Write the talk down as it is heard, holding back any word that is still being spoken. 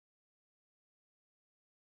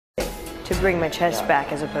to bring my chest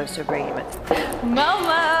back as opposed to bringing it.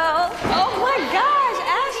 Momo! Oh my gosh,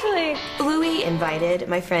 Ashley! Louie invited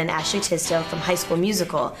my friend Ashley Tisdale from High School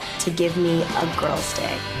Musical to give me a girl's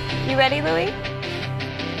day. You ready, Louie?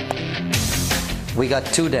 We got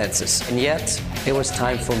 2 dances, and yet it was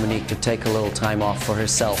time for Monique to take a little time off for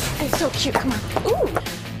herself. It's so cute, come on. Ooh!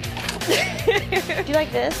 Do you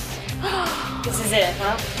like this? This is it,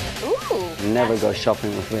 huh? Ooh! Never go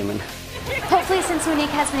shopping with women. Hopefully, since Monique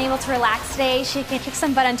has been able to relax today, she can kick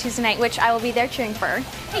some butt on Tuesday night, which I will be there cheering for her.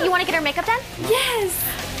 Hey, you want to get her makeup done? Yes!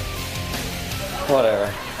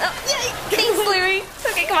 Whatever. Oh, yay! Thanks,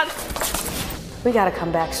 Louie. Okay, come on. We gotta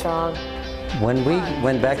come back strong. When we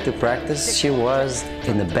went back to practice, she was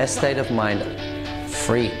in the best state of mind,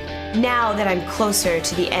 free. Now that I'm closer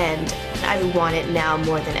to the end, I want it now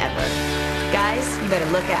more than ever. Guys, you better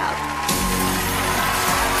look out.